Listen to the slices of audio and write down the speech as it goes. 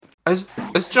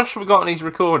Has Josh forgotten he's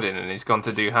recording and he's gone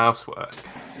to do housework?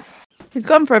 He's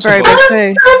gone for a very big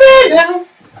poo.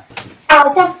 I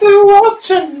want the world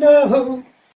to know.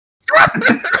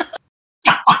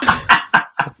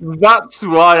 That's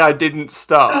why I didn't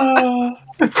start.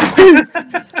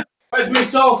 Where's my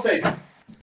sausage?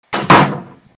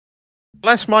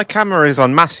 Unless my camera is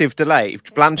on massive delay,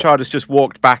 Blanchard has just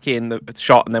walked back in the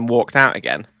shot and then walked out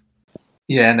again.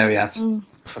 Yeah, no, he has.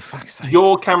 For fuck's sake.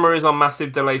 Your camera is on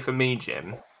massive delay for me,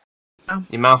 Jim. Oh.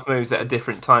 Your mouth moves at a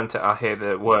different time to I hear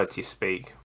the words you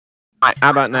speak. Right,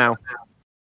 how about now?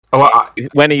 Oh,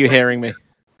 When are you hearing me?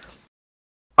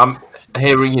 I'm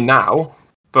hearing you now,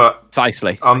 but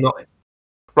Precisely. I'm not.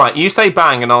 Right, you say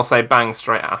bang and I'll say bang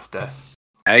straight after.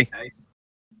 Hey.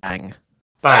 Bang.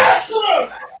 Bang.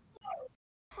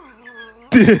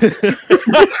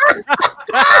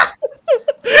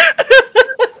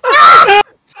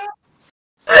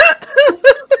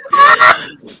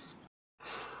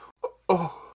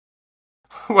 Oh.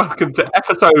 Welcome to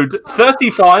episode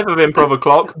 35 of Improv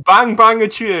O'Clock. Bang, bang, a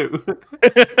chew.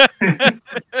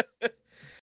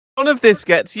 None of this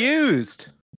gets used.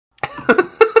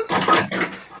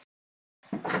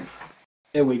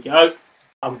 Here we go.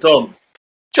 I'm done.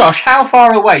 Josh, how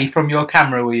far away from your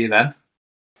camera were you then?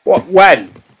 What? When?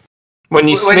 When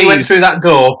you When you went sneeze. through that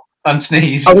door and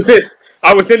sneezed.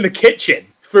 I was in the kitchen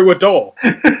through a door.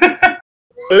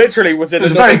 Literally was in. It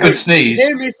was a very good sneeze.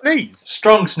 Hear me sneeze.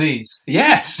 Strong sneeze.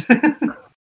 Yes.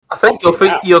 I think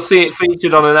you'll see it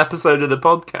featured on an episode of the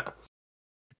podcast.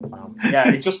 Yeah,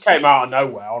 it just came out of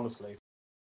nowhere. Honestly.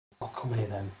 Oh, come here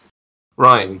then.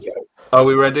 Right. There we go. Are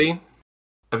we ready?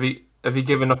 Have you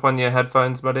given up on your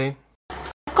headphones, buddy?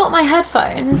 I've got my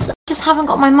headphones, I just haven't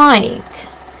got my mic.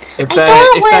 If I they're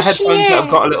don't know where headphones she that have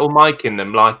got a is. little mic in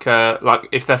them, like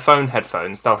if they're phone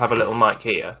headphones, they'll have a little mic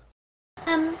here.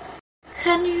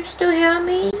 Can you still hear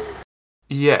me?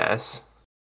 Yes.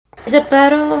 Is it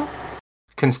better?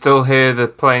 Can still hear the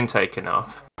plane taking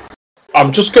off.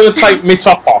 I'm just going to take my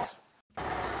top off.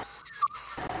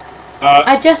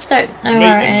 I just don't know Meat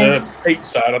where it and is.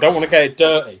 pizza, and I don't want to get it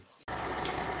dirty.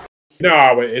 You know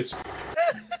how it is.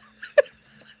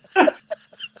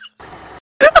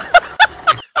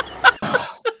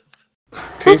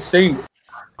 PC.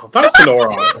 Oh, that's an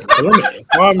alright, isn't it?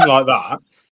 If I'm like that.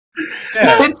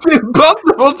 Yeah. It's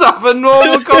impossible to have a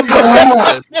normal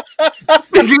conversation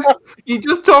because you're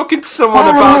just talking to someone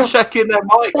about checking their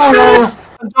mic and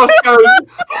just goes,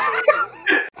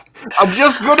 I'm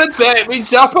just gonna take my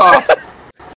top off.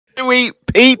 To eat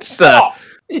pizza.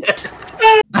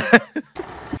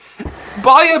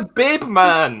 Buy a bib,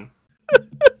 man.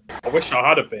 I wish I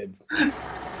had a bib.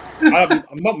 I'm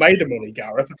not made of money,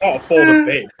 Gareth. I can't afford a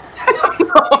bib.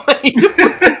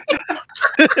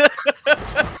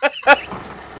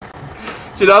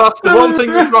 Do you know, that's the one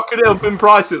thing that's rocking up in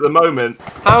price at the moment.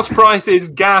 House prices,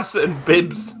 gas, and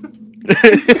bibs.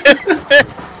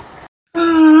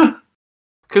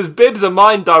 Because bibs are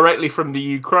mined directly from the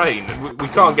Ukraine, and we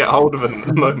can't get hold of them at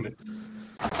the moment.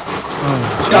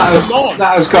 That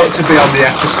has got to be on the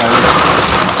episode.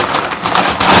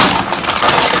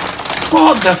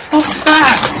 What the fuck's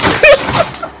that?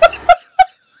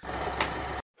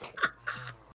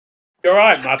 You're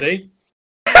right, Maddie.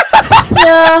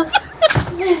 Yeah.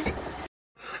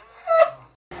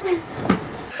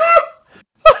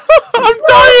 I'm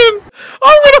dying!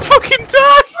 I'm gonna fucking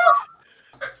die!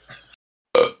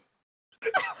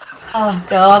 Oh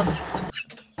god.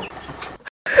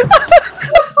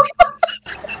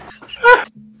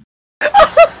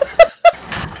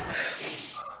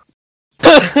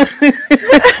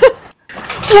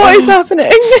 What is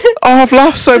happening? Oh, I've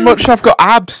laughed so much I've got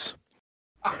abs.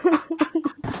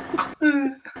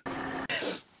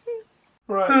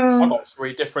 Right. I've got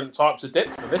 3 different types of dip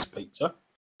for this pizza.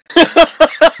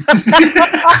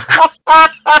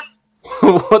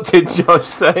 What did Josh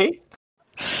say?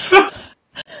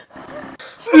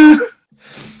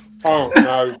 Oh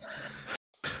no.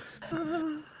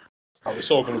 Oh,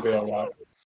 it's all going to be alright.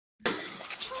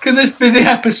 Can this be the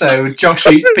episode? Josh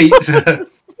eats pizza.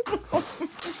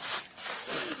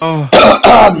 Oh.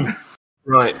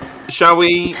 Right. Shall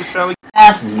we?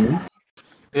 Yes.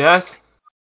 Yes?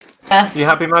 Yes. You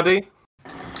happy, Maddie?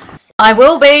 I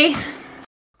will be.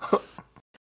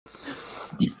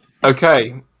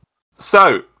 Okay.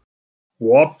 So,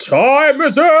 What time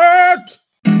is it?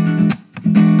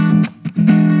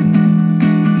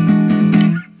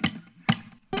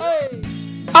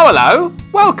 oh hello!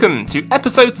 Welcome to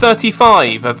episode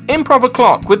 35 of Improv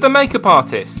O'Clock with the Makeup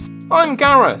Artists. I'm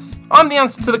Gareth. I'm the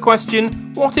answer to the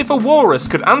question, what if a walrus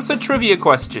could answer trivia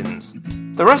questions?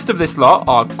 The rest of this lot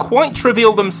are quite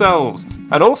trivial themselves,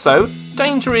 and also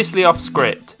dangerously off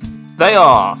script. They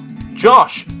are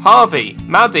Josh, Harvey,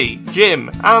 Maddie,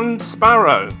 Jim, and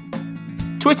Sparrow.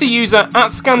 Twitter user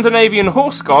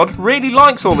 @ScandinavianHorseGod really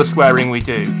likes all the swearing we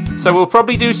do, so we'll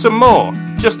probably do some more,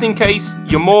 just in case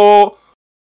you're more...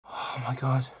 Oh my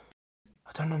god.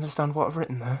 I don't understand what I've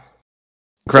written there.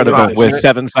 Incredible. Right, We're so-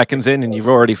 7 seconds in and you've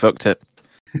already fucked it.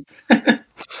 No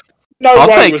I'll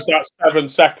way take- was that 7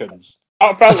 seconds.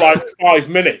 That felt like 5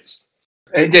 minutes.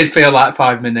 It did feel like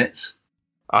 5 minutes.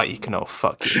 Oh, you can all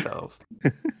fuck yourselves.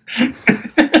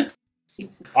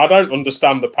 I don't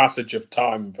understand the passage of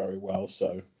time very well,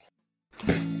 so...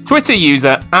 Twitter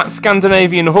user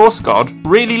 @ScandinavianHorseGod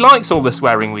really likes all the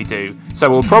swearing we do,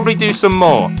 so we'll probably do some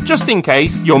more, just in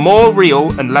case you're more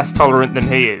real and less tolerant than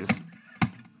he is.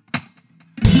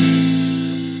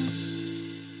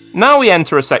 Now we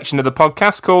enter a section of the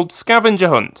podcast called Scavenger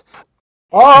Hunt.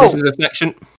 Oh! This is a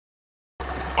section...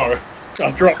 Sorry,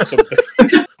 I dropped something.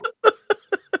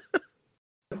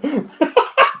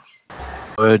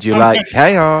 Would you like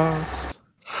chaos?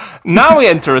 Now we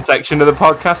enter a section of the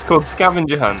podcast called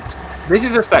Scavenger Hunt. This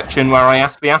is a section where I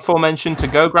ask the aforementioned to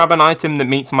go grab an item that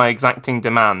meets my exacting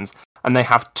demands, and they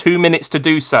have 2 minutes to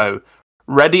do so.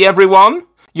 Ready, everyone?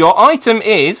 Your item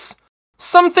is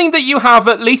something that you have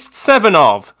at least 7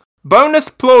 of. Bonus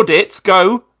plaudits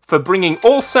go for bringing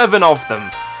all 7 of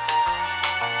them.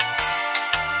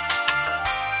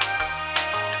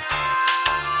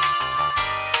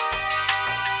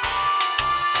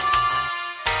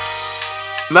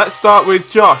 Let's start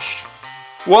with Josh.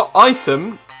 What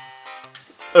item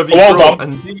have you Hold brought, on.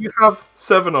 and do you have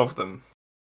 7 of them?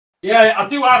 Yeah, I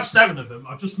do have 7 of them.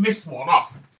 I just missed one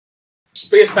off.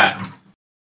 Just be a sec.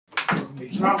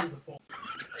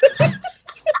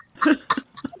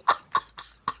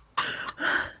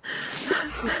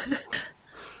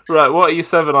 Right, what are your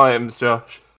 7 items,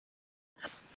 Josh?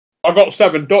 I got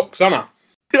 7 ducks, haven't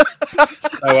I?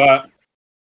 So,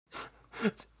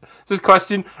 Just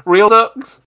question, real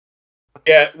ducks?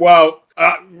 yeah, well,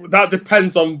 that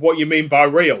depends on what you mean by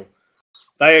real.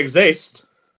 They exist.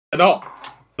 They're not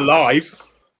alive.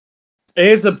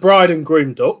 Here's a bride and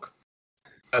groom duck.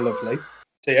 They're lovely.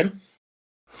 See him?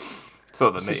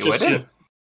 Sort of This is meaty just wedding.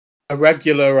 a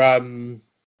regular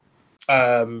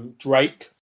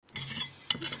drake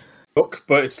duck,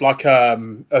 but it's like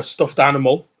a stuffed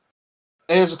animal.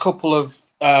 Here's a couple of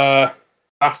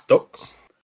bath ducks.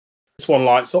 This one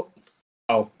lights up.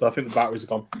 Oh, I think the batteries are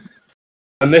gone.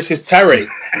 And this is Terry.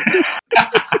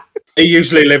 He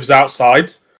usually lives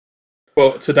outside,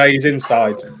 but today he's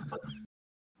inside.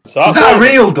 So Is that a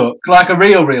real duck? Like a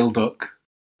real duck?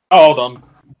 Oh, hold on.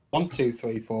 1, 2,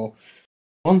 3, 4.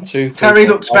 1, 2, 3. Terry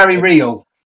 4, looks 5, very 6. real.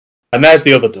 And there's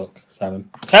the other duck, 7.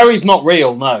 Terry's not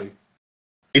real, no.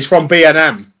 He's from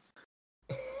B&M.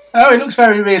 Oh, it looks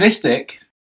very realistic.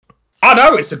 I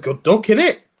know, it's a good duck,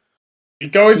 innit? You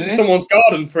go into It is. someone's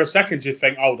garden for a second, you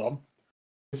think, hold on,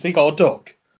 has he got a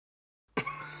duck?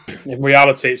 In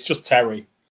reality, it's just Terry.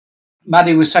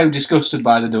 Maddie was so disgusted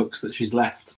by the ducks that she's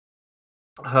left.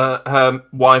 Her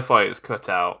Wi-Fi is cut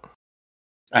out.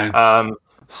 Oh.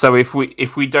 So if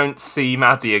we don't see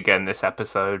Maddie again this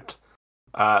episode,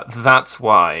 that's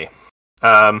why.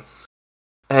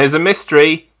 Here's a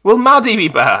mystery. Will Maddie be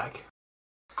back?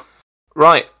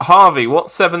 Right, Harvey,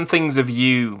 what 7 things have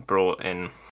you brought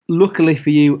in? Luckily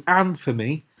for you and for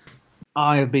me,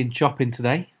 I have been shopping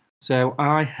today, so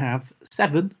I have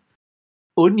 7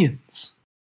 onions.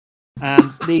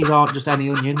 And these aren't just any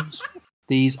onions.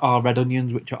 These are red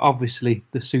onions, which are obviously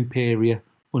the superior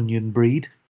onion breed.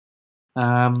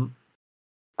 I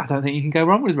don't think you can go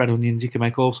wrong with red onions. You can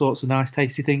make all sorts of nice,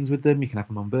 tasty things with them. You can have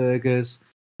them on burgers, you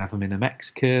can have them in a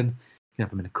Mexican, you can have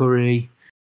them in a curry, you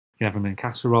can have them in a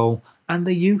casserole, and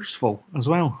they're useful as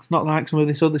well. It's not like some of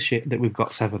this other shit that we've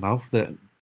got 7 of that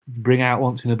bring out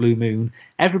once in a blue moon.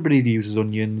 Everybody uses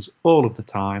onions all of the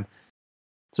time.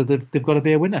 So they've got to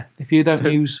be a winner. If you don't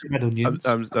use red onions...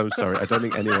 I'm sorry. I don't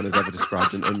think anyone has ever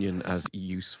described an onion as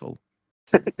useful.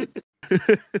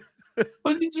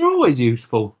 Onions are always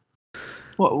useful.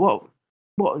 What?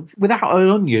 Without an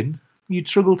onion, you'd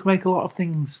struggle to make a lot of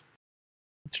things.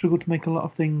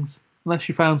 Unless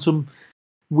you found some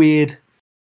weird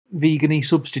vegan-y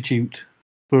substitute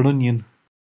for an onion.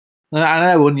 I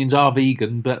know onions are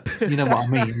vegan, but you know what I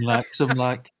mean. Like some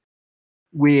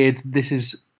weird, this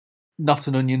is not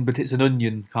an onion, but it's an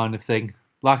onion kind of thing.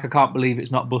 Like I can't believe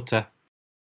it's not butter.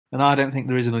 And I don't think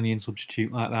there is an onion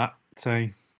substitute like that. So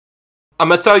I'm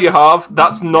gonna tell you, Harv,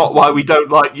 that's not why we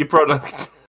don't like your product.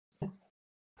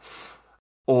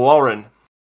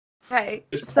 Okay,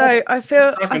 It's so I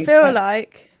feel dragon's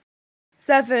like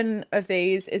 7 of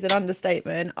these is an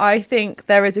understatement. I think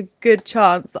there is a good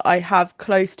chance that I have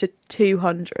close to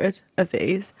 200 of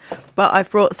these, but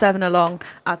I've brought 7 along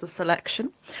as a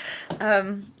selection,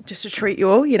 just to treat you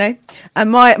all, you know. And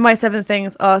my 7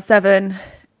 things are 7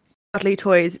 cuddly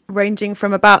toys, ranging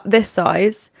from about this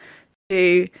size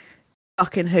to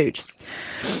fucking huge.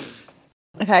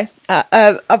 Okay,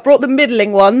 I brought the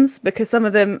middling ones because some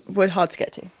of them were hard to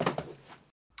get to.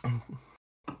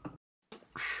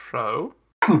 So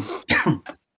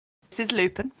This is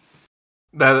Lupin.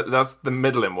 that's the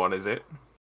middling one, is it?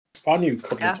 If I knew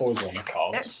cuddly Yeah. toys were on the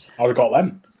cards, Yes. I'd have got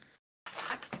them.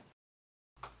 Thanks.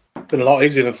 Been a lot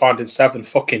easier than finding 7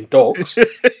 fucking ducks.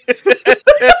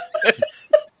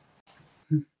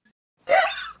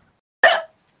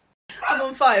 I'm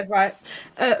on 5, right?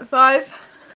 5,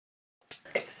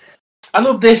 6, I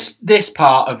love this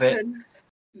part of it. 7.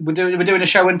 We're doing a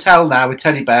show and tell now with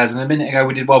teddy bears, and a minute ago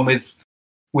we did one with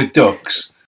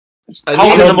ducks.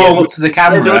 Holding them all up to the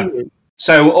camera,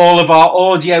 so all of our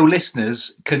audio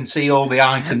listeners can see all the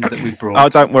items that we've brought. Oh,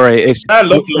 don't worry. It's They're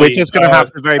lovely, we're just going to have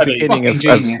the very Teddy. beginning of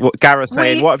Fucking genius. what Gareth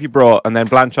saying, "What have you brought?" And then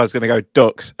Blanchard's going to go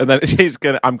ducks, and then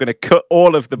I'm going to cut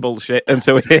all of the bullshit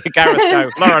until we hear Gareth go,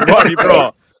 "Lauren, what have you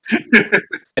brought?"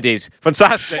 It is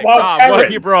fantastic. Well, what Terry.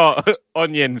 have you brought?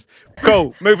 Onions.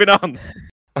 Cool. Moving on.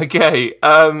 Okay,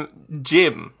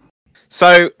 Jim.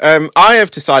 So I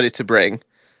have decided to bring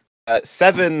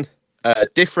 7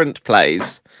 different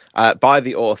plays by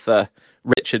the author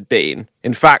Richard Bean.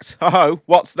 In fact,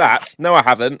 what's that? No, I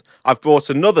haven't. I've brought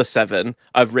another 7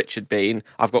 of Richard Bean.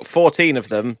 I've got 14 of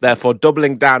them, therefore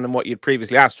doubling down on what you'd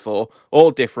previously asked for. All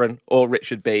different, all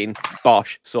Richard Bean.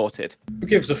 Bosh, sorted. Who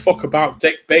gives a fuck about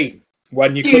Dick Bean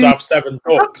when you could have 7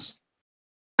 ducks?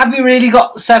 Have you really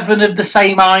got 7 of the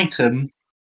same item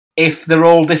if they're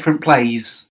all different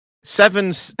plays? They're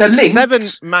linked. They're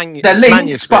linked,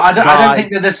 manuscripts but I don't by-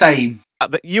 think they're the same.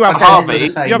 You have I don't Harvey.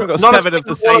 think they're the You haven't got Not 7 of the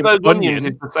one same of those onions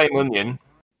onion. is the same onion.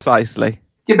 Precisely.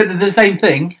 Yeah, but they're the same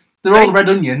thing. They're all red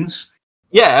onions.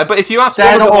 Yeah, but if you ask They're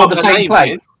one of not them all what the the same name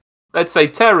play. is, let's say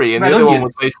Terry, and Red the other onion.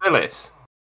 one would say Phyllis.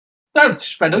 No, it's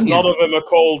just red onion. None of them are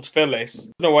called Phyllis. I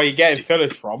don't know where you're getting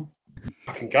Phyllis from.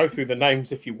 I can go through the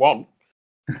names if you want.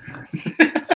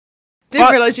 Didn't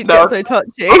realise you'd No. get so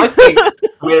touchy. I think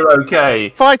we're okay.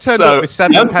 If I turned So- up with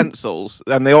 7 Yeah. pencils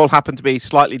and they all happen to be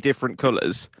slightly different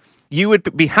colours, you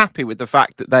would be happy with the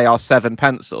fact that they are 7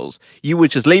 pencils. You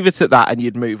would just leave it at that and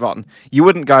you'd move on. You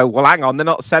wouldn't go, well, hang on, they're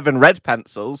not 7 red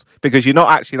pencils, because you're not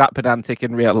actually that pedantic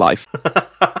in real life.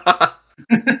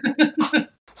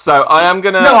 So I am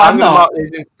gonna No, I'm I'm gonna not. mark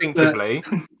these instinctively.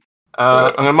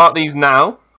 I'm gonna mark these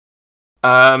now.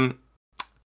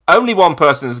 Only one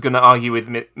person is gonna argue with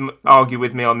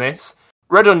me on this.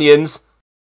 Red onions,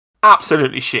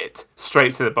 absolutely shit.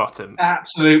 Straight to the bottom.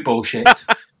 Absolute bullshit.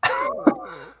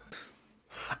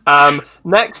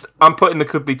 Next, I'm putting the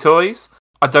cuddly toys.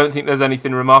 I don't think there's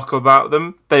anything remarkable about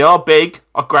them. They are big,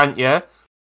 I'll grant you,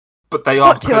 but they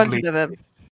are Got 200 cuddly. of them.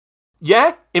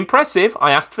 Yeah, impressive.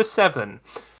 I asked for 7.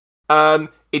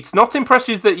 It's not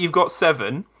impressive that you've got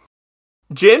 7.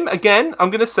 Jim, again, I'm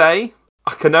going to say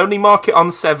I can only mark it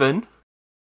on 7.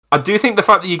 I do think the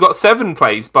fact that you got 7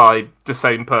 plays by the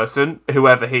same person,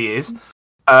 whoever he is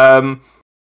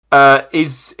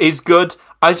good.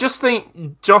 I just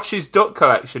think Josh's duck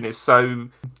collection is so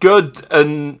good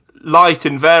and light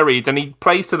and varied, and he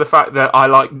plays to the fact that I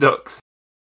like ducks.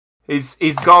 He's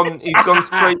gone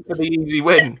straight for the easy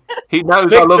win. He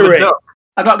knows I love a Victory. duck.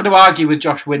 I'm not going to argue with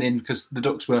Josh winning because the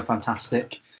ducks were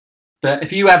fantastic. But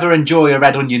if you ever enjoy a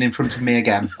red onion in front of me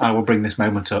again, I will bring this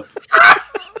moment up.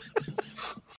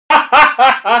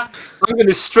 I'm going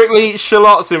to strictly eat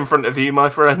shallots in front of you, my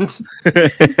friend.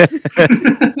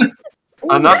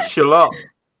 And that's shallot.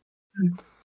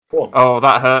 Go on. Oh,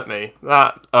 that hurt me.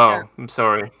 I'm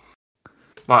sorry.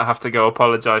 Might have to go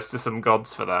apologise to some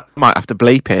gods for that. Might have to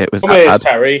bleep it. It was Come that here, bad.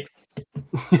 Terry.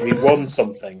 We won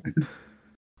something.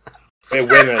 We're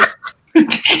winners.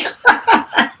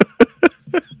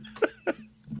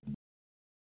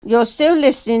 You're still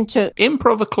listening to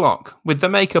Improv O'Clock with the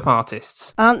makeup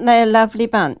artists. Aren't They a Lovely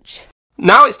Bunch?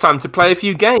 Now it's time to play a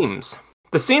few games.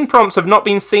 The scene prompts have not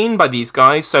been seen by these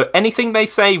guys, so anything they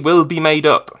say will be made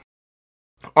up.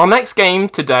 Our next game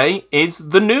today is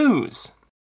The News.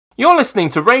 You're listening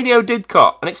to Radio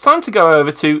Didcot, and it's time to go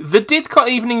over to the Didcot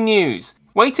Evening News.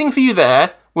 Waiting for you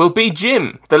there will be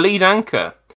Jim, the lead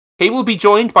anchor. He will be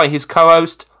joined by his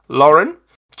co-host, Lauren,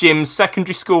 Jim's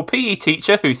secondary school PE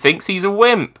teacher who thinks he's a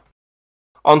wimp.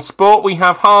 On sport we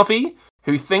have Harvey,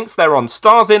 who thinks they're on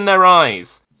stars in their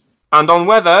eyes. And on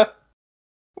weather,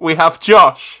 we have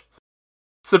Josh.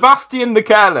 Sebastian the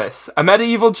Careless, a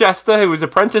medieval jester who was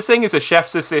apprenticing as a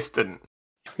chef's assistant.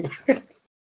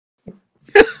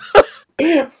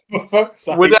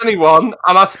 Would anyone,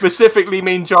 and I specifically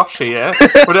mean Josh here,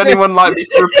 would anyone like me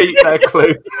to repeat their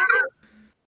clue?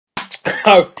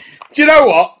 Oh, do you know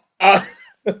what?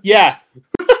 Yeah.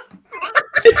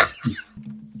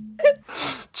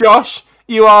 Josh,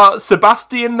 you are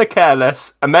Sebastian the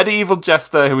Careless, a medieval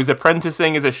jester who was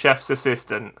apprenticing as a chef's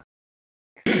assistant.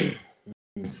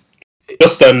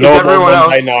 Just a normal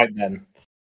Monday night then.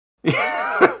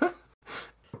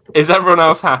 Is everyone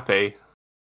else happy?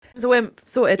 It's a wimp.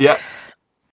 Sorted. Yeah.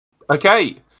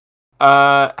 Okay.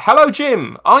 Hello,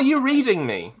 Jim. Are you reading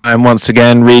me? I'm once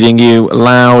again reading you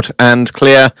loud and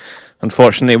clear.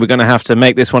 Unfortunately, we're going to have to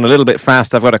make this one a little bit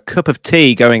fast. I've got a cup of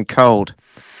tea going cold.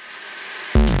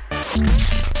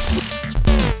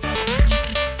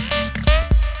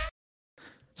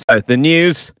 So, the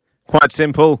news, quite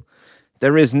simple.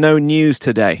 There is no news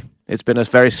today. It's been a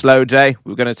very slow day.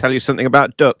 We were going to tell you something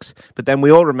about ducks, but then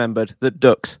we all remembered that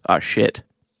ducks are shit.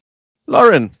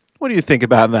 Lauren, what do you think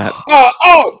about that?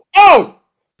 Oh!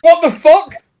 What the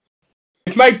fuck?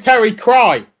 It made Terry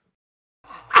cry.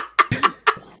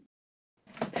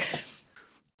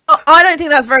 I don't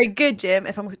think that's very good, Jim,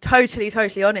 if I'm totally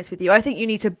honest with you. I think you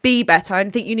need to be better. I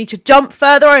think you need to jump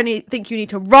further. I think you need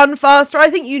to run faster. I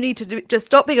think you need to just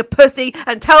stop being a pussy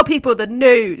and tell people the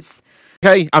news.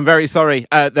 Okay, I'm very sorry.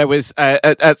 There was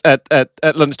at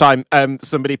lunchtime,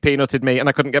 somebody peanutted me, and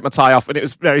I couldn't get my tie off, and it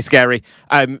was very scary.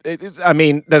 There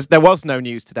was no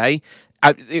news today.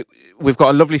 We've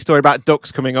got a lovely story about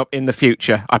ducks coming up in the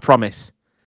future. I promise.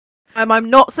 I'm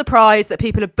not surprised that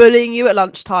people are bullying you at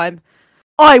lunchtime.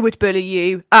 I would bully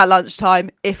you at lunchtime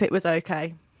if it was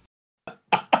okay.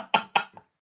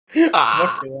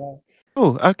 Oh,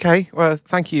 okay. Well,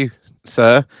 thank you,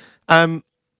 sir.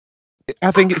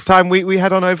 I think it's time we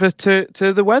head on over to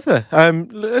the weather.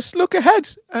 Let's look ahead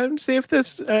and see if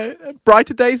there's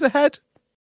brighter days ahead.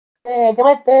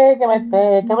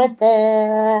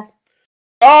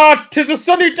 Ah, 'tis a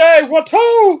sunny day,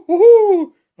 what-ho!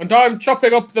 Woohoo! And I'm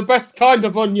chopping up the best kind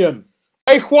of onion.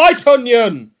 A white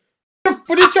onion!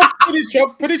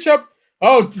 Chop.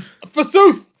 Oh,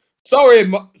 forsooth!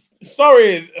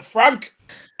 Sorry, Frank.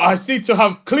 I see to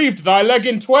have cleaved thy leg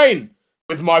in twain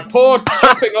with my poor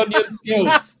chopping onion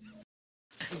skills.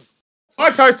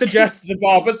 Might I suggest the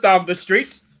barber's down the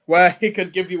street, where he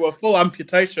can give you a full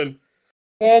amputation?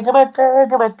 And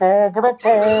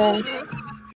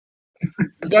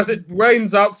as it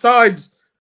rains outside,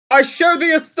 I show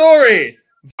thee a story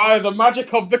via the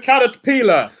magic of the carrot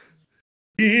peeler.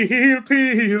 Peel,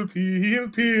 peel, peel,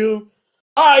 peel.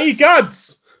 Ah,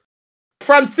 egads!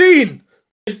 Francine,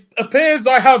 it appears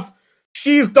I have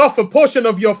sheathed off a portion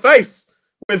of your face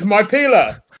with my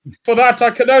peeler. For that,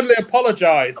 I can only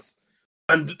apologize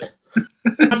and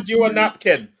hand you a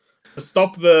napkin to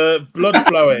stop the blood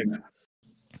flowing.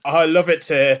 I love it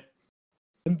here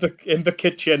in the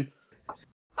kitchen.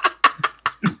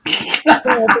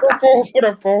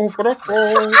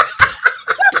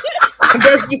 And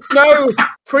as the snow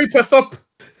creepeth up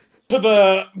to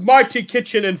the mighty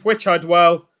kitchen in which I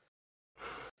dwell,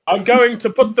 I'm going to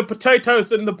put the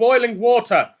potatoes in the boiling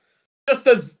water, just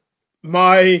as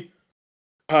my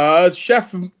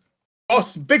chef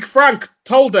boss, Big Frank,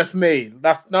 toldeth me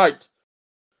last night.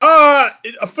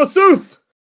 Forsooth,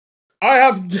 I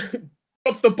have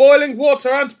got the boiling water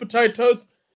and potatoes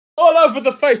all over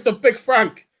the face of Big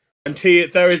Frank, and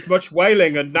there is much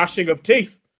wailing and gnashing of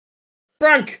teeth.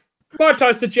 Frank, might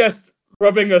I suggest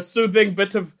rubbing a soothing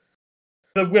bit of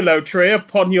the willow tree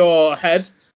upon your head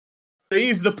to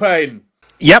ease the pain?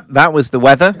 Yep, that was the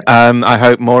weather. I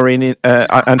hope Maureen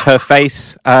and her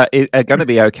face are going to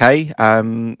be okay.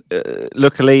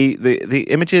 Luckily, the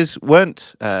images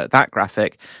weren't that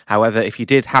graphic. However, if you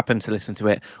did happen to listen to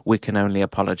it, we can only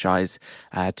apologise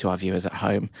to our viewers at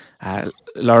home.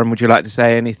 Lauren, would you like to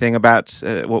say anything about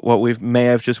what we may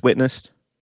have just witnessed?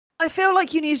 I feel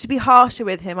like you needed to be harsher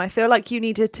with him. I feel like you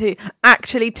needed to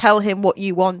actually tell him what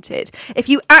you wanted. If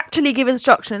you actually give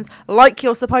instructions like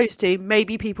you're supposed to,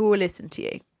 maybe people will listen to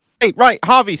you. Hey, right,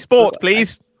 Harvey, sport,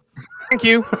 please. Thank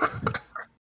you.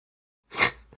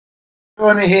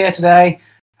 We're here today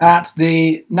at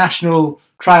the National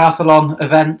Triathlon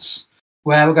events,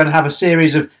 where we're going to have a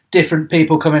series of different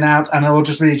people coming out, and I'll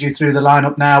just read you through the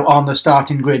lineup now on the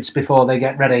starting grids before they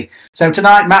get ready. So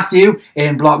tonight, Matthew,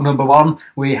 in block number 1,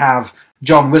 we have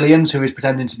John Williams, who is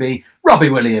pretending to be Robbie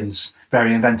Williams.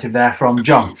 Very inventive there from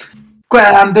John.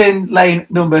 And in lane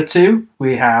number 2,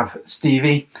 we have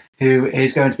Stevie, who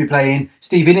is going to be playing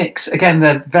Stevie Nicks. Again,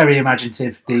 they're very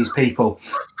imaginative, these people.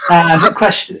 And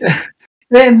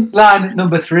In line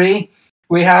number 3,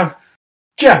 we have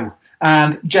Joe.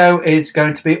 And Joe is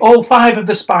going to be all 5 of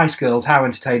the Spice Girls. How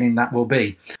entertaining that will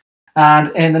be.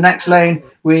 And in the next lane,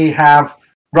 we have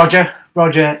Roger.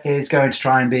 Roger is going to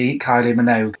try and be Kylie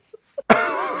Minogue.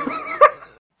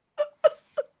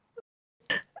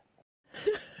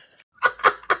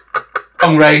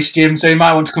 Long race, Jim, so you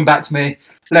might want to come back to me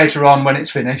later on when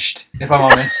it's finished, if I'm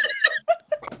honest.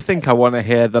 I think I want to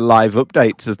hear the live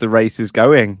updates as the race is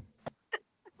going.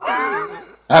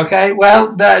 Okay,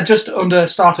 well, they're just under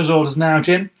starter's orders now,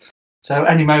 Jim. So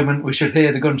any moment we should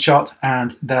hear the gunshot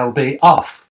and they'll be off.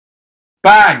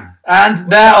 Bang! And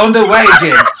they're underway,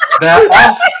 Jim. They're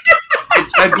off.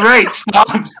 It's a great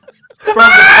start from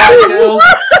the Spice Girls.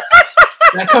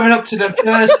 They're coming up to the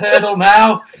first hurdle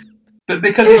now. But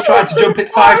because he's tried to jump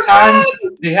it 5 times,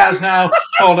 he has now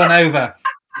fallen over.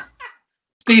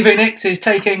 Stevie Nicks is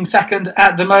taking second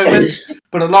at the moment,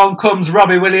 but along comes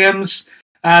Robbie Williams.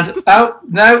 And, oh,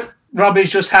 no,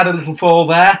 Robbie's just had a little fall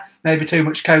there. Maybe too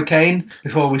much cocaine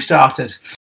before we started.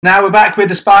 Now we're back with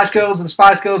the Spice Girls, and the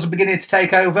Spice Girls are beginning to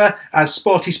take over as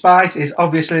Sporty Spice is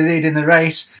obviously leading the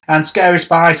race, and Scary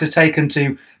Spice has taken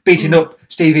to beating up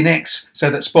Stevie Nicks so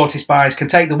that Sporty Spice can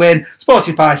take the win.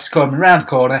 Sporty Spice is coming round the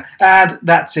corner, and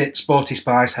that's it. Sporty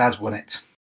Spice has won it.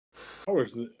 That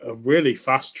was a really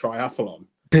fast triathlon.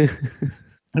 It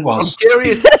was. I'm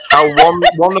curious how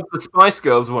one of the Spice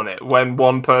Girls won it when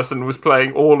one person was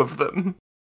playing all of them.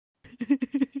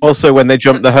 Also, when they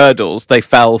jumped the hurdles, they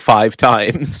fell 5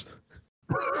 times.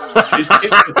 She's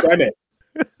schizophrenic.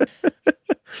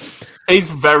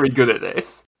 He's very good at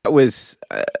this. That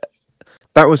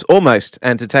was almost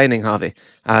entertaining, Harvey.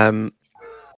 You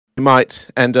might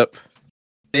end up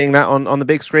seeing that on the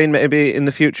big screen maybe in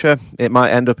the future. It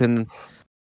might end up in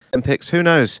Olympics. Who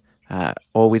knows?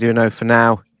 All we do know for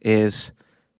now is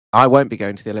I won't be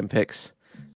going to the Olympics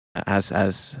as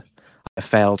I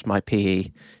failed my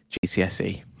PE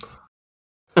GCSE.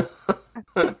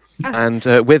 And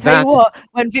with Tell that, you what,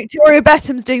 when Victoria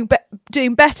Beckham's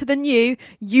doing better than you,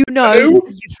 you know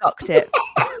you fucked it.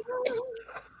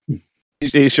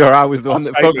 you sure I was the one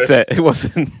that fucked it? It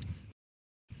wasn't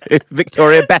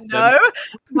Victoria Beckham.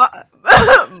 No,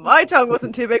 my tongue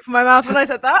wasn't too big for my mouth when I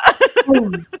said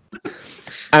that.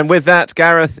 And with that,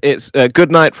 Gareth, it's a good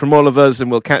night from all of us,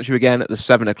 and we'll catch you again at the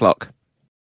 7 o'clock.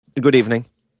 Good evening.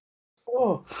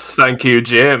 Oh. Thank you,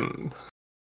 Jim.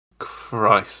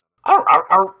 Christ.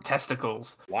 Our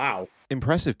testicles. Wow.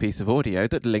 Impressive piece of audio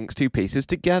that links 2 pieces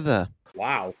together.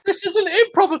 Wow. This isn't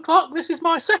Improv O'Clock. This is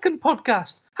my second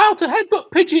podcast. How to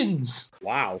headbutt pigeons.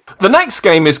 Wow. The next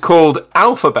game is called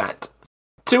Alphabet.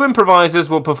 2 improvisers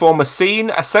will perform a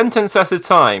scene, a sentence at a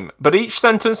time, but each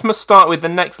sentence must start with the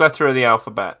next letter of the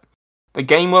alphabet. The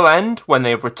game will end when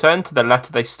they have returned to the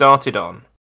letter they started on.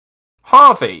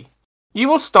 Harvey, you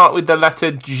will start with the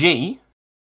letter G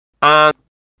and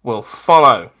will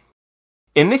follow.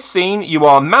 In this scene, you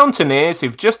are mountaineers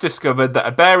who've just discovered that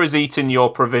a bear has eaten your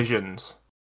provisions.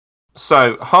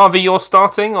 So, Harvey, you're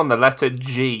starting on the letter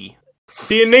G.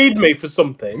 Do you need me for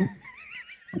something?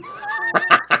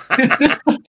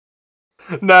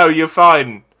 No, you're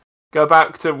fine. Go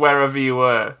back to wherever you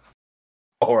were.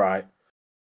 All right.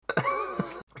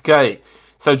 Okay,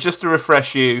 so just to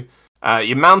refresh you,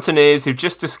 you're mountaineers who've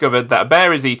just discovered that a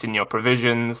bear has eaten your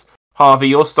provisions. Harvey,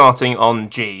 you're starting on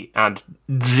G, and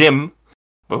Jim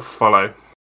will follow.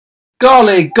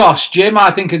 Golly gosh, Jim,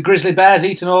 I think a grizzly bear's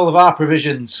eaten all of our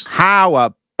provisions. How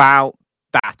about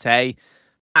that, eh?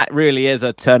 That really is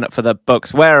a turn up for the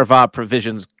books. Where have our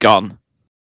provisions gone?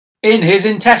 In his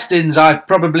intestines, I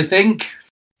probably think.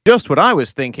 Just what I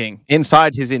was thinking.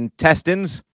 Inside his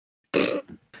intestines. Okay,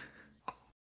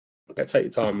 take your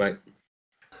time, mate.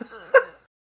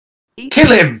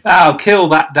 Kill him! I'll kill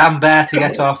that damn bear to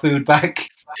get our food back.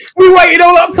 We waited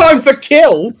all that time for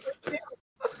kill.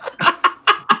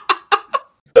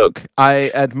 Look, I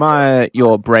admire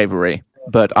your bravery,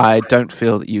 but I don't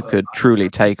feel that you could truly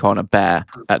take on a bear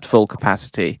at full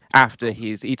capacity after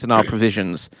he's eaten our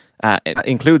provisions. It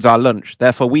includes our lunch.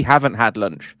 Therefore, we haven't had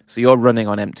lunch, so you're running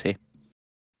on empty.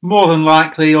 More than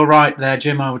likely, you're right there,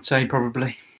 Jim, I would say,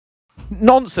 probably.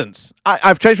 Nonsense.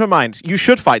 I've changed my mind. You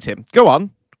should fight him. Go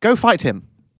on. Go fight him.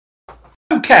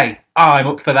 Okay, I'm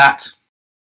up for that.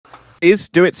 Please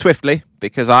do it swiftly,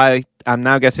 because I am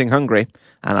now getting hungry,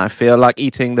 and I feel like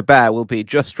eating the bear will be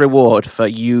just reward for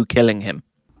you killing him.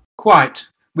 Quite.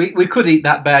 We could eat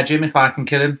that bear, Jim, if I can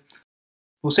kill him.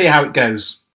 We'll see how it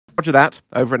goes. Roger that.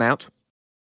 Over and out.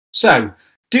 So,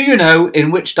 do you know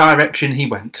in which direction he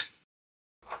went?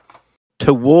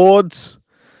 Towards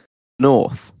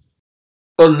north.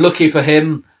 Unlucky for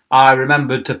him, I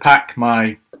remembered to pack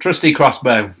my trusty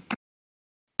crossbow.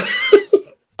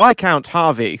 Viscount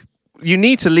Harvey, you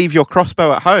need to leave your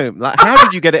crossbow at home. Like, how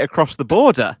did you get it across the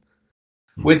border?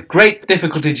 With great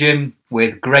difficulty, Jim.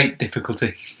 With great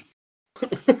difficulty.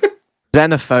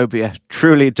 Xenophobia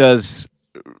truly does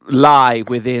lie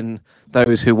within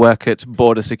those who work at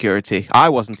border security. I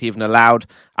wasn't even allowed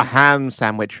a ham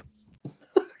sandwich.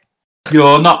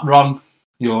 You're not wrong.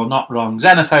 You're not wrong.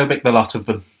 Xenophobic, the lot of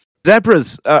them.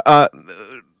 Zebras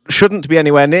shouldn't be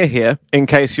anywhere near here, in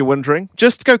case you're wondering.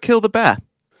 Just go kill the bear.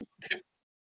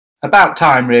 About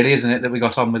time, really, isn't it, that we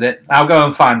got on with it? I'll go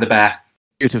and find the bear.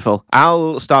 Beautiful.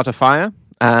 I'll start a fire,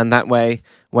 and that way,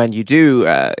 when you do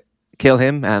kill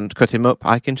him and cut him up,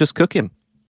 I can just cook him.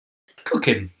 Cook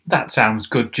him. That sounds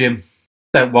good, Jim.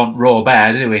 Don't want raw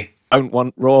bear, do we? Don't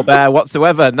want raw bear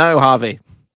whatsoever. No, Harvey.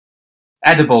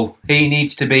 Edible. He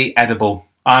needs to be edible.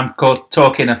 I'm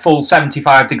talking a full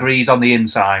 75 degrees on the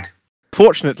inside.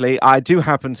 Fortunately, I do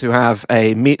happen to have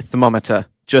a meat thermometer,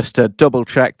 just to double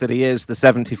check that he is the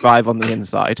 75 on the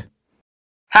inside.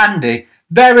 Handy.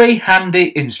 Very handy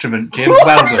instrument, Jim.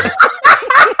 Well done.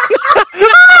 We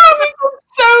did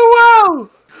so well!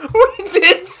 We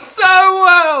did so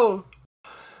well!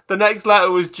 The next letter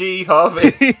was G,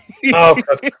 Harvey. Oh,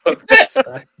 for fuck's sake.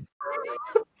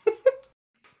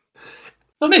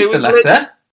 I missed It the was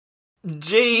letter.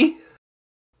 G.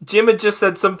 Jim had just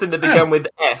said something that began with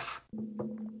F.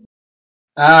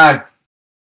 Oh.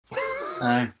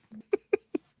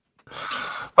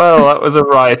 Well, that was a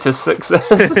riotous success.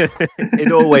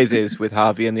 It always is with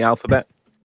Harvey and the alphabet.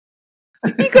 Are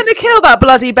you going to kill that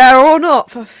bloody bear or not?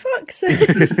 For fuck's sake.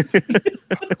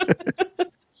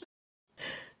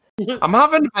 I'm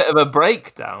having a bit of a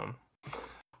breakdown.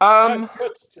 Good.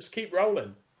 Just keep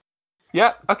rolling.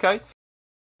 Yeah, okay.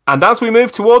 And as we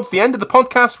move towards the end of the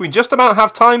podcast, we just about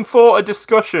have time for a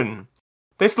discussion.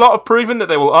 This lot have proven that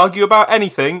they will argue about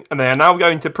anything, and they are now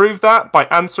going to prove that by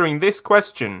answering this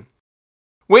question.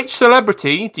 Which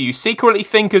celebrity do you secretly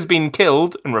think has been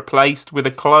killed and replaced with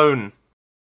a clone?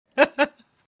 I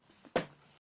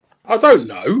don't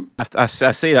know. I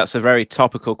see that's a very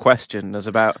topical question. There's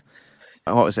about,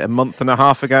 what was it, a month and a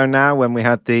half ago now when we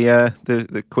had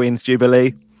the Queen's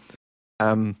Jubilee.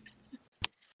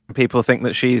 People think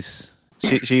that she's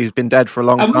been dead for a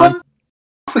long time. month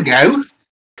ago?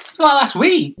 It was like last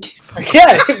week.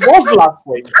 Yeah, it was last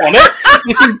week, wasn't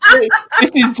it?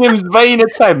 This is Jim's vain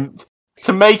attempt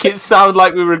to make it sound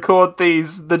like we record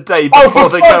these the day before Oh, for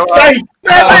they go fuck's out. sake!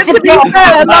 Yeah, I but to be forgot fair,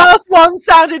 the about that. last one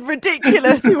sounded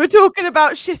ridiculous. We were talking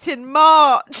about shit in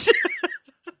March.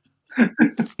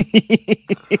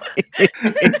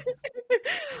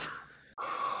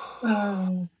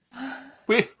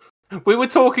 We were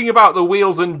talking about the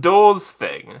wheels and doors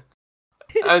thing.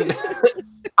 And,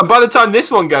 and by the time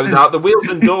this one goes out, the wheels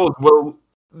and doors will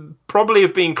probably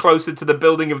have been closer to the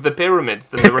building of the pyramids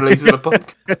than the release of the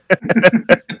book.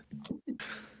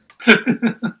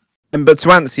 But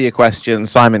to answer your question,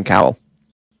 Simon Cowell.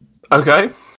 Okay.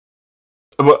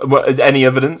 Any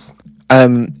evidence?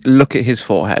 Look at his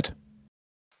forehead.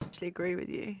 I actually agree with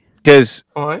you. Because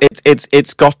All right.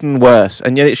 it's gotten worse,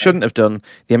 and yet it shouldn't have done,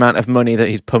 the amount of money that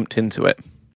he's pumped into it.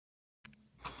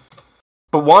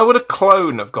 But why would a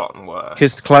clone have gotten worse?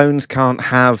 Because clones can't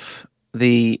have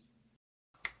the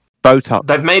Botox.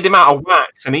 They've made him out of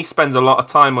wax, and he spends a lot of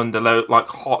time under like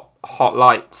hot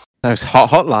lights. Those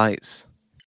hot lights.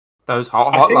 Those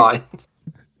hot I think- lights.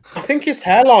 I think his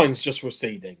hairline's just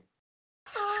receding.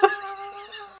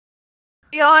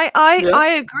 Yeah, I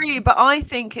Yeah. agree, but I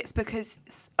think it's because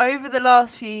over the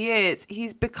last few years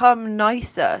he's become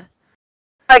nicer.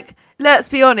 Like, let's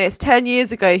be honest, 10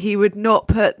 years ago he would not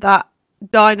put that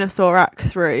dinosaur act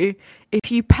through if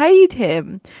you paid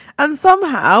him, and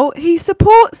somehow he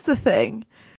supports the thing.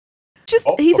 Just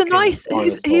What he's a fucking nice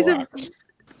he's dinosaur a act?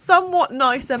 somewhat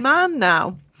nicer man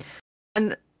now.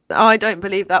 And I don't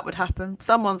believe that would happen.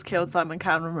 Someone's killed Simon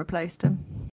Cowell and replaced him.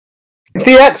 Is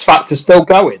the X Factor still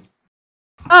going?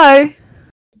 Oh,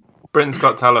 Britain's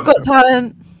Got Talent. Got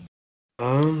Talent.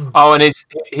 Oh. Oh, and his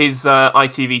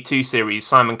ITV2 series,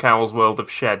 Simon Cowell's World of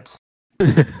Sheds. Well,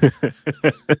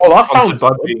 that Sponsored sounds by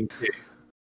good. B&Q.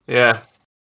 Yeah.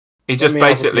 He just me have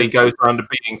a basically look. goes around a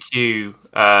B&Q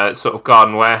sort of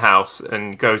garden warehouse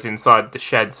and goes inside the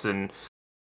sheds and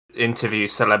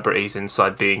interviews celebrities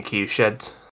inside B&Q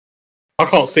sheds. I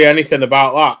can't see anything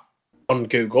about that on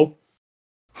Google.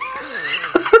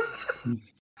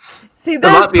 See,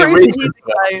 There there's might be a proof that reason he's for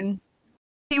that. a clone.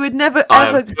 He would never I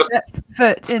ever am just step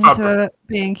foot into a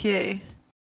B&Q.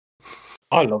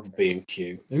 I love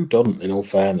B&Q. Who doesn't, in all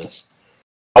fairness?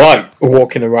 I like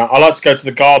walking around. I like to go to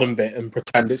the garden bit and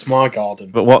pretend it's my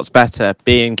garden. But what's better,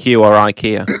 B&Q or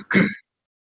IKEA?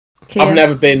 IKEA. I've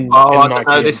never been. Oh, in I an don't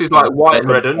know. IKEA This is like white and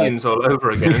red before. onions all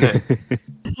over again, isn't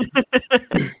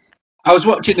it? I was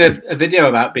watching a video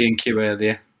about B&Q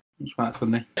earlier. It was quite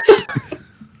funny.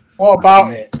 What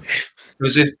about it?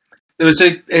 Well,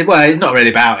 it's not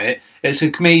really about it. It's a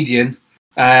comedian,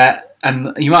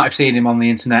 and you might have seen him on the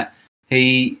internet.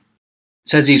 He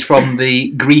says he's from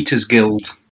the Greeters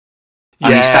Guild,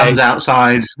 and he stands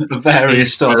outside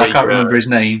various stores. I can't remember his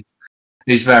name.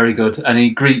 He's very good, and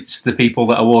he greets the people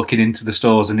that are walking into the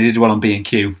stores. And he did one on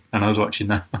B&Q, and I was watching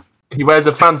that. He wears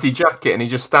a fancy jacket and he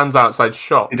just stands outside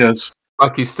shops. He does.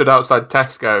 Like he stood outside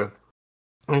Tesco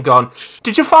and gone,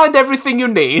 "Did you find everything you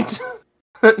need?"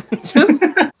 Just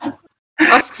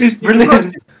asks He's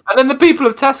brilliant. And then the people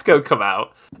of Tesco come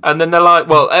out, and then they're like,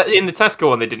 well, in the Tesco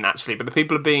one they didn't actually, but the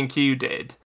people of B&Q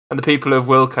did, and the people of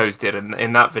Wilco's did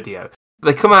in that video.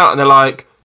 They come out and they're like,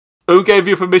 "Who gave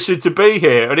you permission to be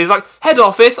here?" And he's like, "Head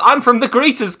office, I'm from the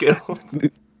Greeters Guild."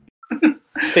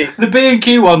 See, The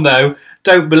B&Q one, though,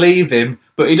 don't believe him,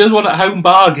 but he does one at Home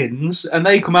Bargains, and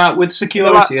they come out with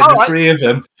security, They're like, and there's "Alright." 3 of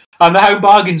them. And the Home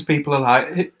Bargains people are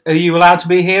like, "Are you allowed to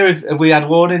be here? Have we had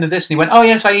warning of this?" And he went, "Oh,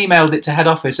 yes, I emailed it to head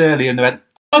office earlier." And they went,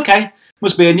 "Okay,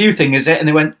 must be a new thing, is it?" And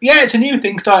they went, "Yeah, it's a new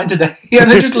thing starting today."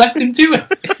 And they just left him to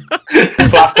it.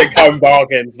 plastic Home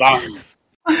Bargains. That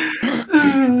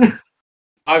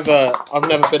I've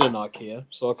never been in IKEA,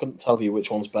 so I couldn't tell you which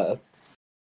one's better.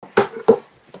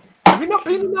 Have you not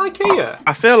been in IKEA?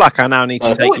 I feel like I now need to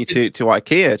Oh, take you to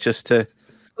IKEA just to.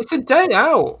 It's a day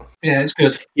out. Yeah, it's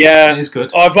good. Yeah, It is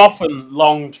good. I've often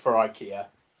longed for IKEA,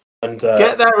 and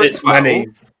Get there at it's 12. many.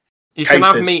 You can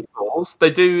have cases. meatballs. They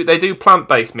do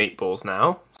plant-based meatballs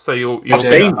now, so you'll I've do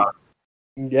seen. that.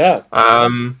 Yeah,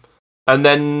 And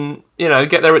then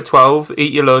get there at 12,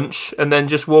 eat your lunch, and then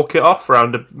just walk it off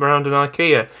around an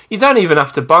IKEA. You don't even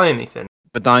have to buy anything.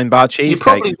 The 9-bar You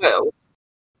probably cheesecake. will.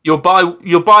 You'll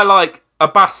buy like a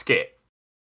basket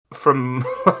from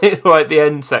like the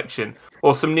end section,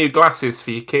 or some new glasses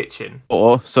for your kitchen.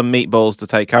 Or some meatballs to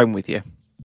take home with you.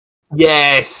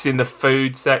 Yes, in the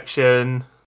food section.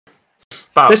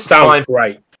 About this sounds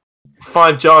great.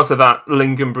 5 jars of that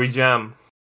Lingonberry jam.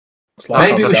 It's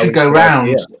like Maybe I'm we should going go to round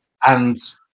IKEA. and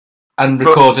For-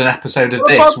 record an episode of for a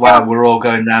this podcast. while we're all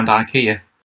going round IKEA.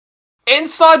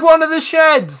 Inside one of the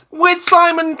sheds with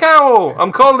Simon Cowell.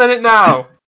 I'm calling it now.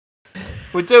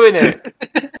 We're doing it.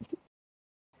 I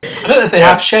don't know if they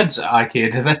have sheds at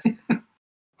IKEA, do they?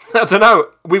 I don't know.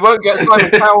 We won't get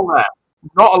Simon Cowell there.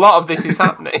 Not a lot of this is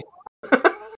happening.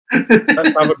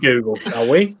 Let's have a Google, shall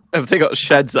we? Have they got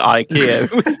sheds at IKEA?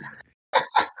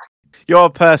 Your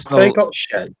Have personal, they got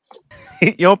sheds?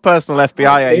 your personal FBI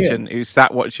Oh, dear. agent who's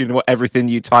sat watching everything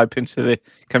you type into the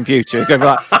computer is going to be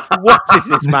like, "What is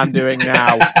this man doing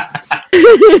now?"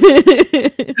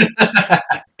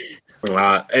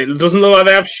 It doesn't look like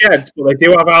they have sheds, but they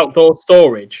do have outdoor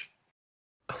storage.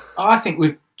 I think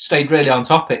we've stayed really on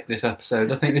topic this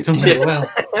episode. I think we've done really well.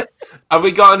 Have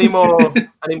we got any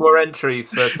more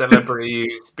entries for celebrity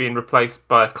who's being replaced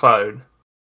by a clone?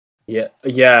 Yeah.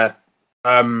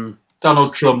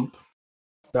 Donald Trump.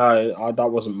 No, that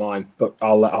wasn't mine, but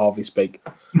I'll let Harvey speak.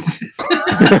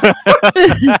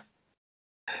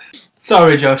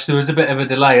 Sorry, Josh, there was a bit of a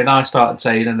delay, and I started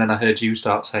saying, and then I heard you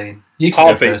start saying. You can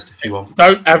Harvey. go first if you want.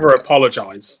 Don't ever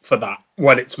apologise for that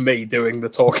when it's me doing the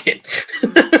talking.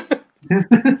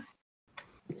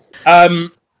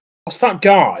 What's that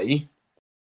guy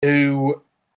who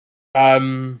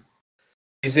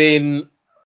is in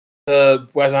the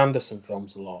Wes Anderson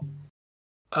films a lot?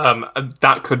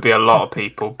 That could be a lot of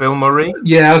people. Bill Murray?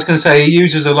 Yeah, I was going to say, he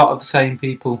uses a lot of the same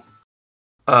people.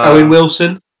 Uh, Owen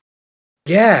Wilson.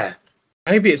 Yeah,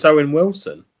 maybe it's Owen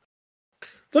Wilson.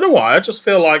 Don't know why. I just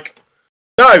feel like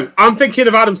no. I'm thinking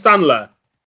of Adam Sandler.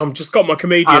 I've just got my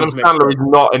comedians Adam mixed Sandler up. is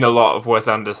not in a lot of Wes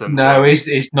Anderson. No,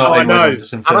 he's not I in Wes know.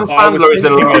 Anderson Adam films. I was Sandler is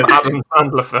in a lot thinking of Adam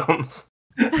Sandler films.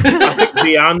 I think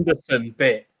the Anderson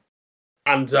bit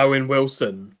and Owen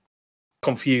Wilson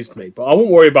confused me, but I won't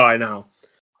worry about it now.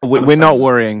 We're not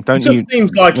worrying. It Don't just you?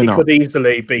 seems like we're he not. could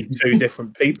easily be 2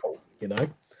 different people, you know?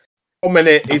 1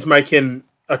 minute he's making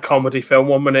a comedy film,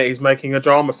 1 minute he's making a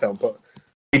drama film, but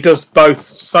he does both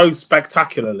so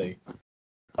spectacularly.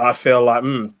 I feel like,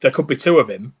 there could be 2 of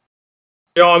him.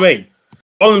 You know what I mean?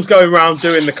 One of them's going around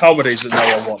doing the comedies that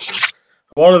no one watches.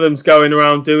 One of them's going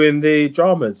around doing the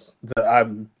dramas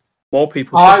that more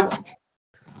people should watch.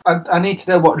 I need to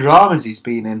know what dramas he's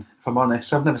been in, if I'm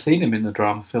honest. I've never seen him in a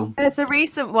drama film. There's a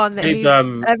recent one that He's,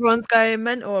 everyone's going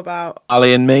mental about.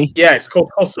 Ali and Me. Yeah, it's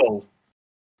called Hustle.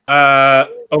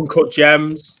 Uncut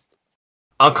Gems.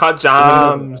 Uncut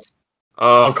Jams.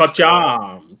 Uncut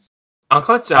Gems.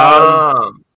 Uncut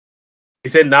Jams.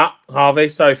 He's in that, Harvey.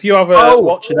 So if you have a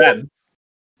watch of them,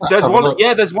 There's one.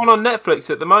 Yeah, there's one on Netflix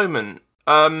at the moment.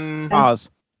 Ours.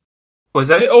 Was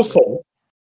is it? it Hustle?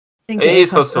 I think It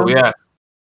is Hustle. Yeah.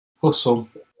 Hustle.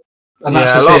 And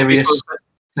that's Yeah, a lot of serious people-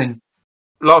 thing.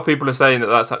 A lot of people are saying that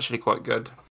that's actually quite good.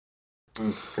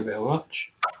 Give it a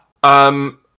watch.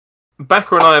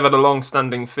 Becca and I have had a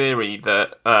long-standing theory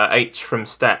that H from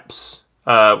Steps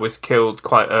was killed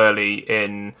quite early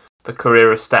in the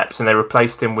career of Steps, and they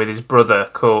replaced him with his brother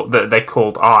that they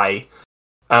called I.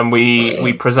 And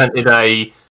we've presented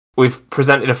a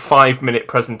 5-minute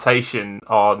presentation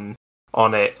on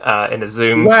it in a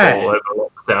Zoom call over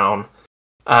lockdown.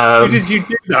 Who did you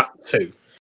do that to?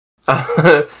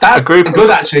 That's good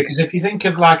actually, because if you think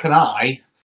of like an I,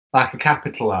 like a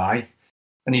capital I,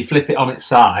 and you flip it on its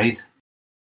side,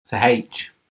 it's a H.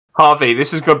 Harvey,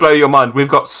 this is going to blow your mind. We've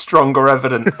got stronger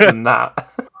evidence than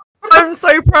that. I'm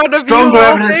so proud of Stronger you.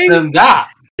 evidence Harvey. than that.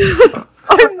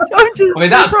 I'm just I mean,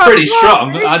 that's proud pretty of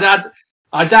strong. Harvey.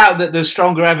 I doubt that there's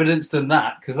stronger evidence than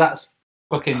that, because that's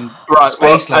fucking Right,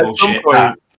 space level shit.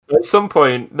 that. At some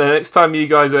point, the next time you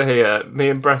guys are here, me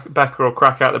and Becca will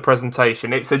crack out the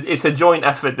presentation. It's a joint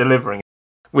effort delivering it.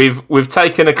 We've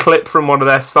taken a clip from one of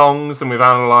their songs and we've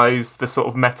analysed the sort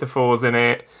of metaphors in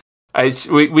it.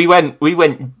 We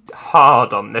went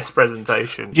hard on this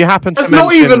presentation. Do you happen to There's mention...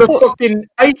 not even a fucking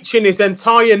H in his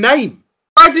entire name.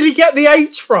 Where did he get the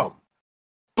H from?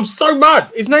 I'm so mad.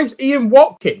 His name's Ian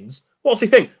Watkins. What's he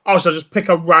think? Oh, should I just pick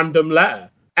a random letter?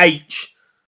 H.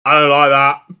 I don't like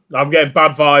that. I'm getting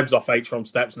bad vibes off H from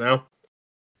Steps now.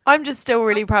 I'm just still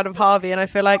really proud of Harvey, and I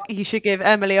feel like you should give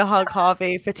Emily a hug,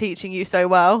 Harvey, for teaching you so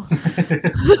well.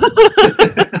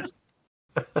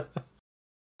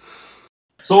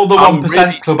 It's all the I'm 1%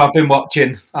 really- club I've been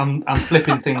watching. I'm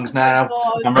flipping things now.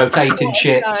 I'm rotating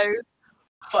shit.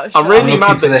 I'm really I'm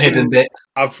mad looking for that the hidden bit.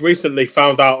 I've recently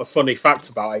found out a funny fact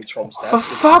about H from Steps. For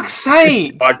fuck's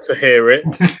sake! I'd like to hear it.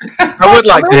 I would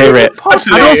like to hear it.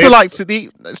 Actually, I'd also like to...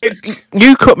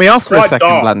 You cut me off for a quite second,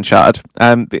 dark. Blanchard,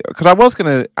 because I was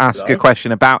going to ask a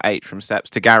question about H from Steps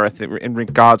to Gareth in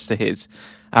regards to his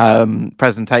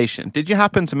presentation. Did you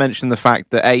happen to mention the fact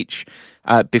that H,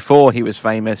 before he was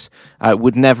famous,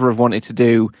 would never have wanted to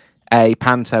do a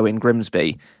panto in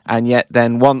Grimsby, and yet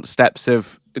then once Steps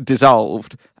have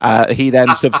dissolved, he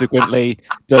then subsequently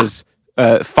does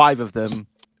 5 of them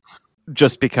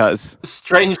just because?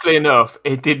 Strangely enough,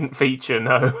 it didn't feature,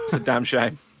 no. It's a damn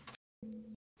shame.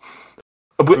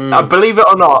 Believe it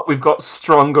or not, we've got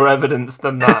stronger evidence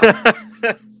than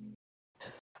that.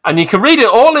 And you can read it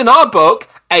all in our book,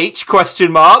 H ?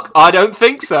 I don't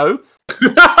think so.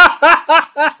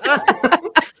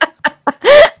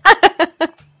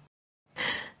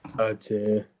 Oh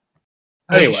dear.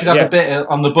 I think you should have yeah. a bit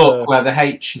on the book where the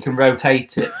H, you can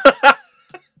rotate it.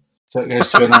 So it goes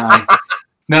to an I.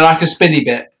 No, like a spinny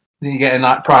bit that you get in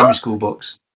like primary school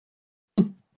books.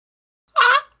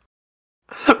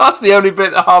 That's the only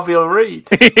bit that Harvey will read.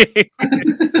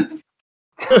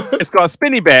 It's got a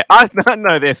spinny bit. I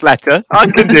know this letter. I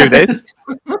can do this.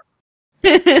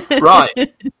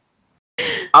 Right.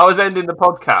 I was ending the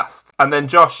podcast, and then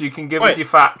Josh, you can give us your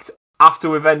fact after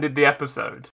we've ended the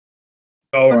episode.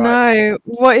 All right. No,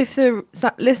 what if the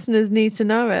listeners need to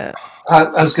know it? I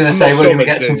was going to I'm say, not we're sure going to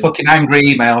they get some do. fucking angry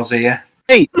emails here.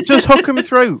 Hey, just hook them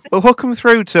through. We'll hook them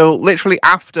through till literally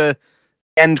after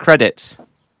the end credits.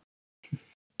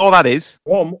 All that is.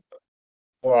 All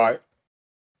right.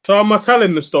 So am I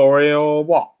telling the story or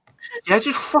what? Yeah,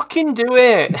 just fucking do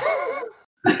it.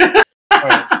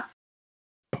 Right.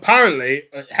 Apparently,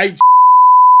 H.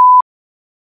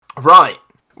 Right.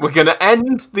 We're going to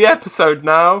end the episode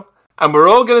now, and we're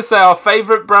all going to say our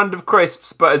favourite brand of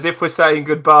crisps, but as if we're saying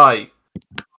goodbye.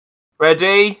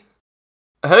 Ready?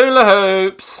 Hula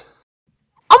hoops.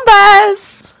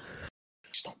 Bears.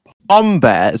 Pom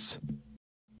bears.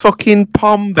 Fucking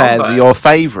pom bears are bears. your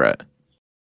favourite.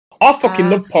 I fucking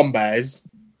love Pom Bears.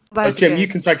 Bears are Jim, good. you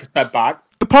can take a step back.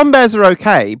 The pom bears are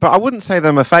okay, but I wouldn't say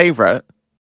they're my favourite.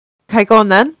 Okay, go on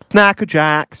then. Snacker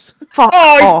Jacks. Fuck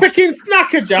Oh, he's off. picking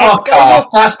Snacker Jacks. Fuck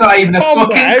off. That's not even a Pom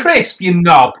fucking Bears. crisp, you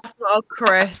knob. That's not a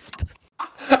crisp.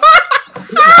 I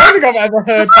don't think I've ever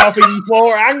heard Harvey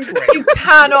more angry. You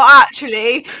cannot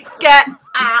actually get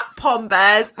at Pom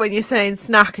Bears when you're saying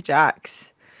Snacker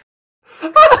Jacks.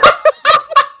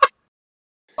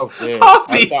 Oh dear.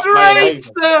 Harvey's That's that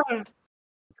raged there.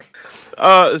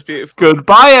 Oh, it was beautiful.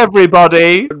 Goodbye,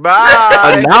 everybody.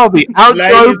 Bye. And now the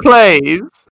outro Ladies- plays.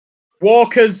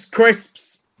 Walker's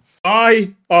Crisps.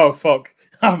 Oh, fuck.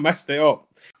 I messed it up.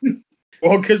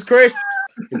 Walker's Crisps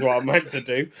is what I meant to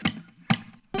do.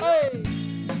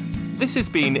 This has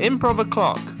been Improv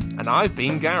O'Clock, and I've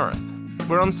been Gareth.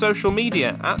 We're on social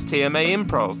media at TMA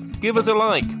Improv. Give us a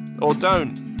like, or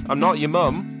don't. I'm not your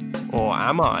mum, or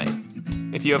am I?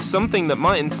 If you have something that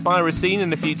might inspire a scene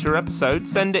in a future episode,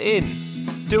 send it in.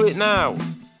 Do it now.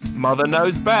 Mother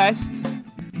knows best.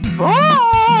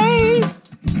 Bye!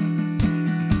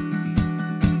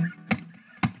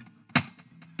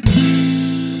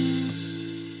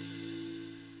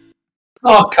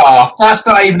 Fuck off. That's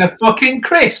not even a fucking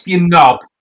crisp, you knob.